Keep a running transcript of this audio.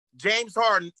James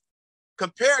Harden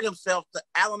compared himself to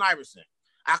Allen Iverson.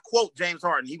 I quote James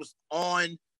Harden. He was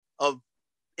on a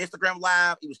Instagram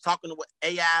Live. He was talking with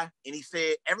AI, and he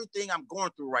said, everything I'm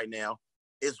going through right now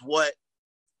is what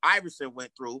Iverson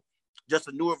went through, just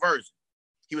a newer version.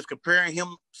 He was comparing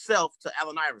himself to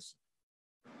Allen Iverson.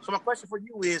 So my question for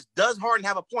you is, does Harden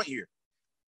have a point here?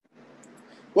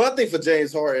 Well, I think for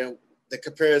James Harden, the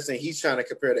comparison he's trying to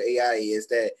compare to AI is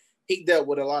that he dealt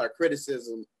with a lot of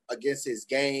criticism against his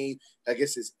game,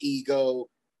 against his ego,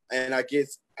 and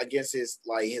against his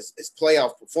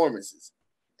playoff performances.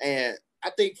 And I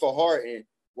think for Harden,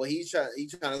 what he's trying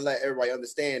to let everybody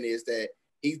understand is that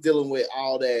he's dealing with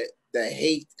all that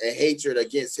hate and hatred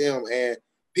against him, and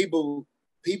people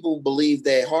believe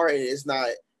that Harden is not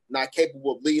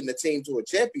capable of leading the team to a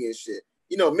championship.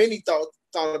 You know, many thought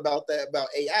about that about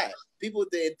AI. People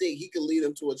didn't think he could lead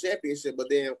them to a championship, but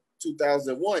then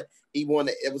 2001, he won.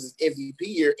 It was his MVP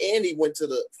year, and he went to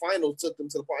the finals, took them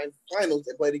to the finals,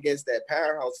 and played against that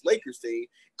powerhouse Lakers team.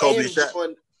 Kobe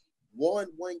and won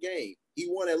one game. He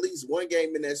won at least one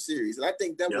game in that series, and I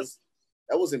think that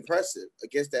was impressive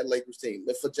against that Lakers team.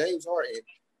 But for James Harden,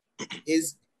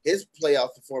 his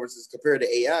playoff performances compared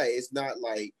to AI, it's not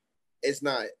good. It's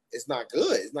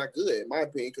not good in my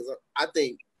opinion, because I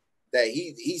think that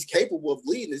he's capable of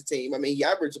leading his team. I mean, he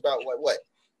averaged about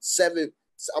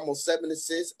almost 7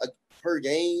 assists per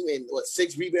game and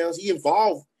 6 rebounds. He's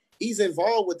involved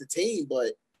with the team,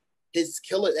 but his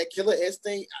killer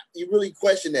instinct, you really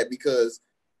question that, because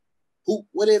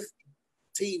what if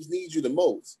teams need you the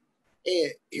most?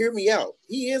 And hear me out,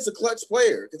 he is a clutch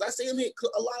player, because I see him hit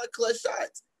a lot of clutch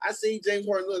shots. I see James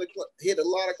Harden hit a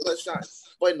lot of clutch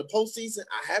shots, but in the postseason,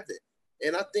 I haven't.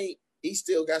 And I think he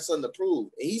still got something to prove.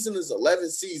 And he's in his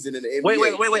 11th season in the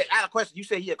NBA. Wait. I have a question. You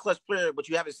say he's a clutch player, but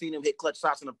you haven't seen him hit clutch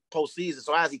shots in the postseason.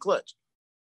 So how's he clutch?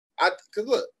 Because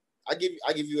look, I give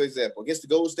you an example. Against the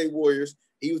Golden State Warriors,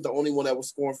 he was the only one that was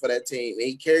scoring for that team, and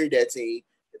he carried that team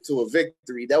to a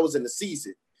victory. That was in the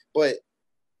season. But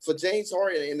for James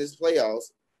Harden in his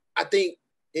playoffs, I think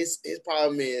his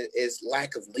problem is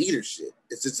lack of leadership.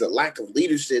 It's just a lack of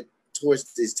leadership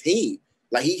towards this team.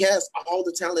 Like, he has all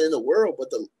the talent in the world, but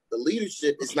the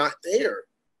leadership is not there.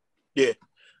 Yeah.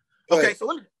 Okay, so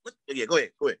go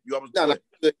ahead. You almost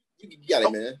you got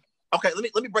it, man. Okay,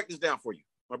 let me break this down for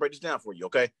you.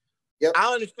 Okay? Yep.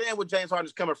 I understand where James Harden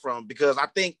is coming from, because I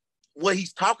think what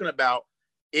he's talking about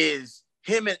is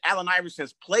him and Allen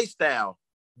Iverson's play style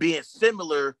being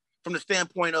similar from the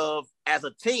standpoint of, as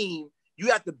a team, you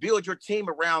have to build your team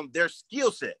around their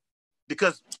skill set,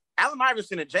 because Allen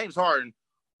Iverson and James Harden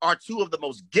are two of the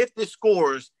most gifted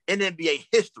scorers in NBA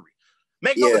history.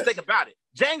 Make no mistake about it.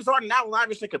 James Harden and Allen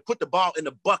Iverson can put the ball in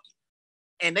the bucket,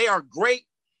 and they are great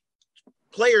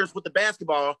players with the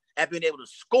basketball at being able to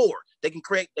score. They can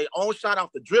create their own shot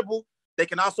off the dribble. They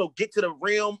can also get to the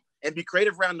rim and be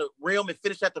creative around the rim and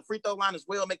finish at the free throw line as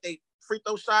well, make their free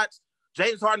throw shots.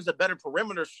 James Harden's a better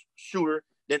perimeter shooter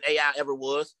than AI ever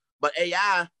was, but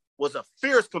AI was a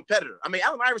fierce competitor. I mean,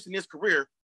 Allen Iverson in his career,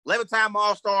 11-time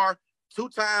All-Star,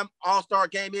 2-time All-Star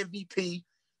Game MVP,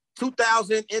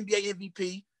 2000 NBA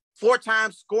MVP,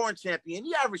 4-time scoring champion.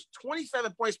 He averaged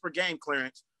 27 points per game,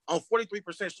 Clarence, on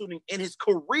 43% shooting in his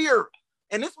career.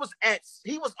 And this was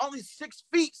he was only 6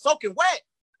 feet soaking wet.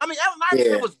 I mean, Allen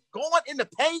Iverson was going in the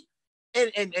paint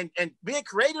and being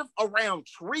creative around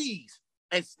trees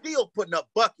and still putting up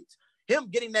buckets. Him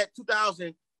getting that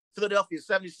 2000 Philadelphia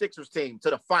 76ers team to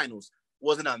the finals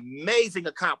was an amazing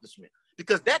accomplishment,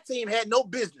 because that team had no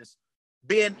business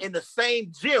being in the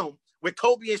same gym with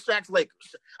Kobe and Shaq's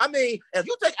Lakers. I mean, if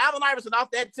you take Allen Iverson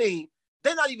off that team,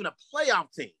 they're not even a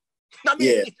playoff team. I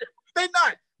mean, they're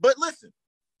not. But listen,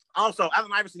 also,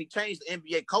 Allen Iverson, he changed the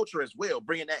NBA culture as well,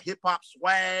 bringing that hip-hop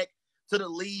swag to the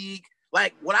league.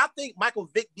 Like, what I think Michael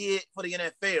Vick did for the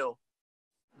NFL,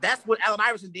 that's what Allen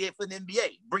Iverson did for the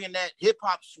NBA, bringing that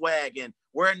hip-hop swag and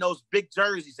wearing those big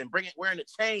jerseys and wearing the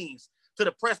chains to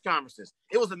the press conferences.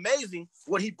 It was amazing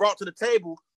what he brought to the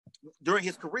table during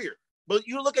his career. But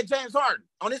you look at James Harden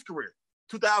on his career,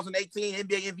 2018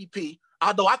 NBA MVP,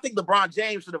 although I think LeBron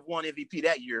James should have won MVP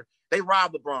that year. They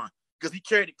robbed LeBron because he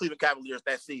carried the Cleveland Cavaliers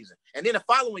that season. And then the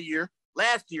following year,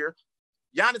 last year,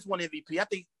 Giannis won MVP. I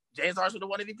think James Harden should have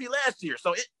won MVP last year.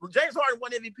 So James Harden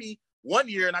won MVP one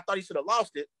year, and I thought he should have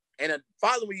lost it. And the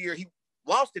following year, he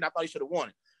lost it, and I thought he should have won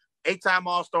it. 8-time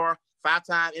All-Star,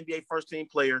 5-time NBA first-team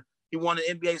player. He won the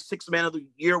NBA Sixth Man of the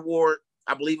Year award.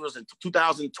 I believe it was in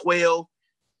 2012.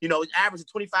 You know, he averaged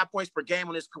 25 points per game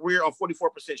on his career on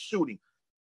 44% shooting.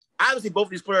 Obviously, both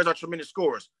of these players are tremendous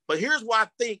scorers. But here's why I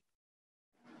think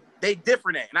they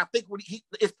different at. And I think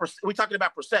we're talking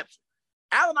about perception.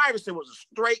 Allen Iverson was a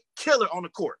straight killer on the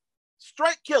court.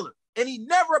 straight killer, and he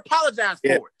never apologized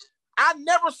Yeah. for it. I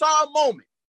never saw a moment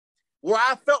where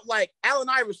I felt like Allen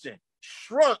Iverson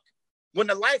shrunk when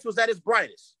the lights was at its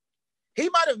brightest. He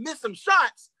might have missed some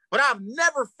shots, but I've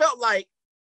never felt like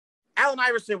Allen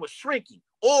Iverson was shrinking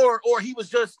or he was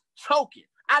just choking.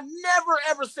 I never,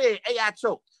 ever said, hey, I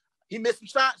choked. He missed some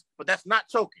shots, but that's not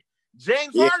choking.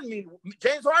 James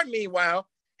Harden, meanwhile,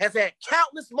 has had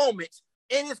countless moments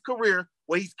in his career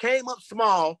where he's came up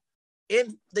small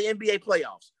in the NBA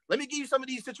playoffs. Let me give you some of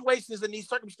these situations and these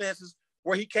circumstances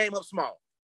where he came up small.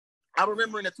 I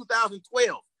remember in the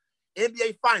 2012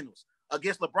 NBA Finals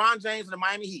against LeBron James and the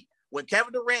Miami Heat, when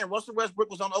Kevin Durant and Russell Westbrook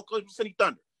was on the Oklahoma City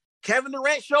Thunder. Kevin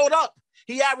Durant showed up.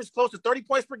 He averaged close to 30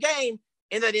 points per game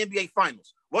in that NBA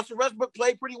Finals. Russell Westbrook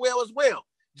played pretty well as well.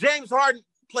 James Harden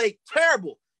played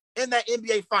terrible in that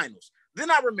NBA Finals. Then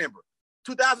I remember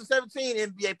 2017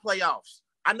 NBA playoffs.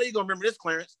 I know you're going to remember this,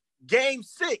 Clarence. Game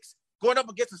 6, going up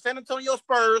against the San Antonio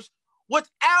Spurs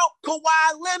without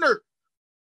Kawhi Leonard.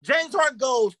 James Harden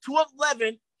goes 2 of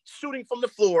 11 shooting from the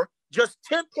floor, just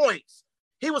 10 points.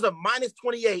 He was a minus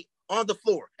 28 on the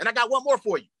floor. And I got one more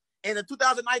for you. In the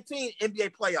 2019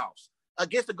 NBA playoffs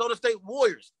against the Golden State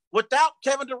Warriors, without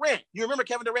Kevin Durant. You remember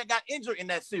Kevin Durant got injured in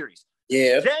that series.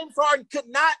 Yeah. James Harden could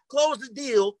not close the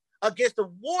deal against the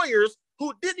Warriors,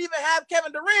 who didn't even have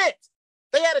Kevin Durant.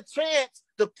 They had a chance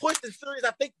to push the series,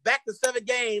 I think, back to 7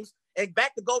 games and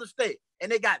back to Golden State.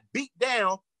 And they got beat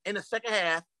down in the second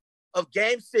half of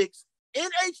Game 6 in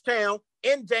H-Town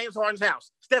in James Harden's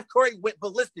house. Steph Curry went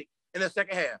ballistic in the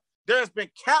second half. There has been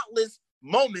countless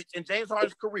moments in James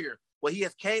Harden's career where he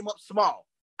has came up small.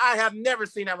 I have never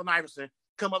seen Allen Iverson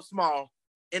come up small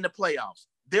in the playoffs.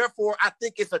 Therefore, I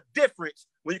think it's a difference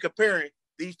when you're comparing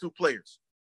these two players.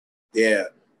 Yeah.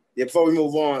 Before we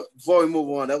move on,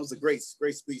 that was a great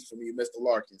speech from you, Mr.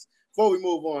 Larkins. Before we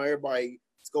move on, everybody,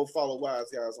 let's go follow Wise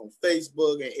Guys on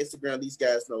Facebook and Instagram. These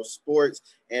guys know sports,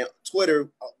 and Twitter,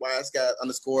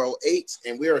 WiseGuy_08.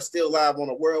 And we are still live on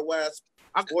the Worldwide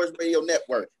Sports Radio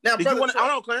Network. Now, hold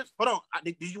on, Clarence. Hold on.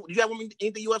 Did you have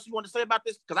anything else you want to say about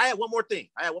this? Because I had one more thing.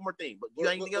 But you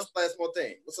got anything else? What's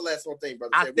the last one thing,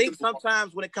 brother? I think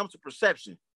sometimes when it comes to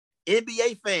perception,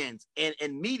 NBA fans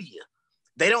and media,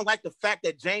 they don't like the fact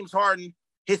that James Harden,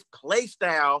 his play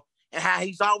style, and how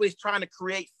he's always trying to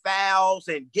create fouls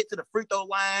and get to the free throw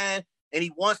line, and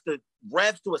he wants the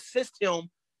refs to assist him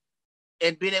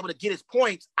and being able to get his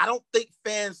points. I don't think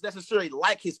fans necessarily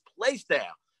like his play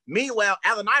style. Meanwhile,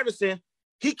 Allen Iverson,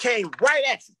 he came right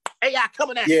at you. AI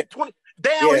coming at you.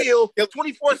 Downhill,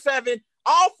 24/7,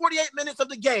 all 48 minutes of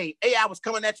the game. AI was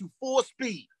coming at you full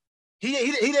speed. He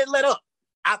didn't let up.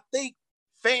 I think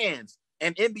fans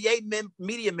and NBA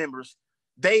media members,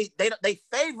 they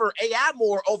favor AI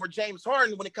more over James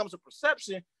Harden when it comes to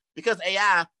perception, because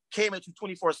AI came at you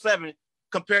 24/7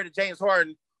 compared to James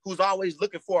Harden, who's always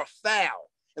looking for a foul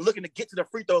and looking to get to the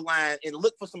free throw line and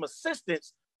look for some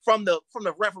assistance from the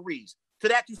referees. To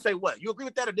that, you say what? You agree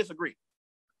with that or disagree?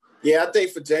 Yeah, I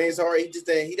think for James Harden,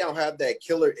 he don't have that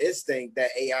killer instinct that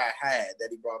AI had that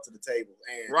he brought to the table,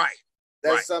 and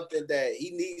that's something that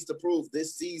he needs to prove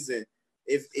this season.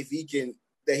 If he can,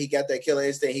 that he got that killer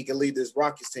instinct, he can lead this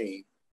Rockets team.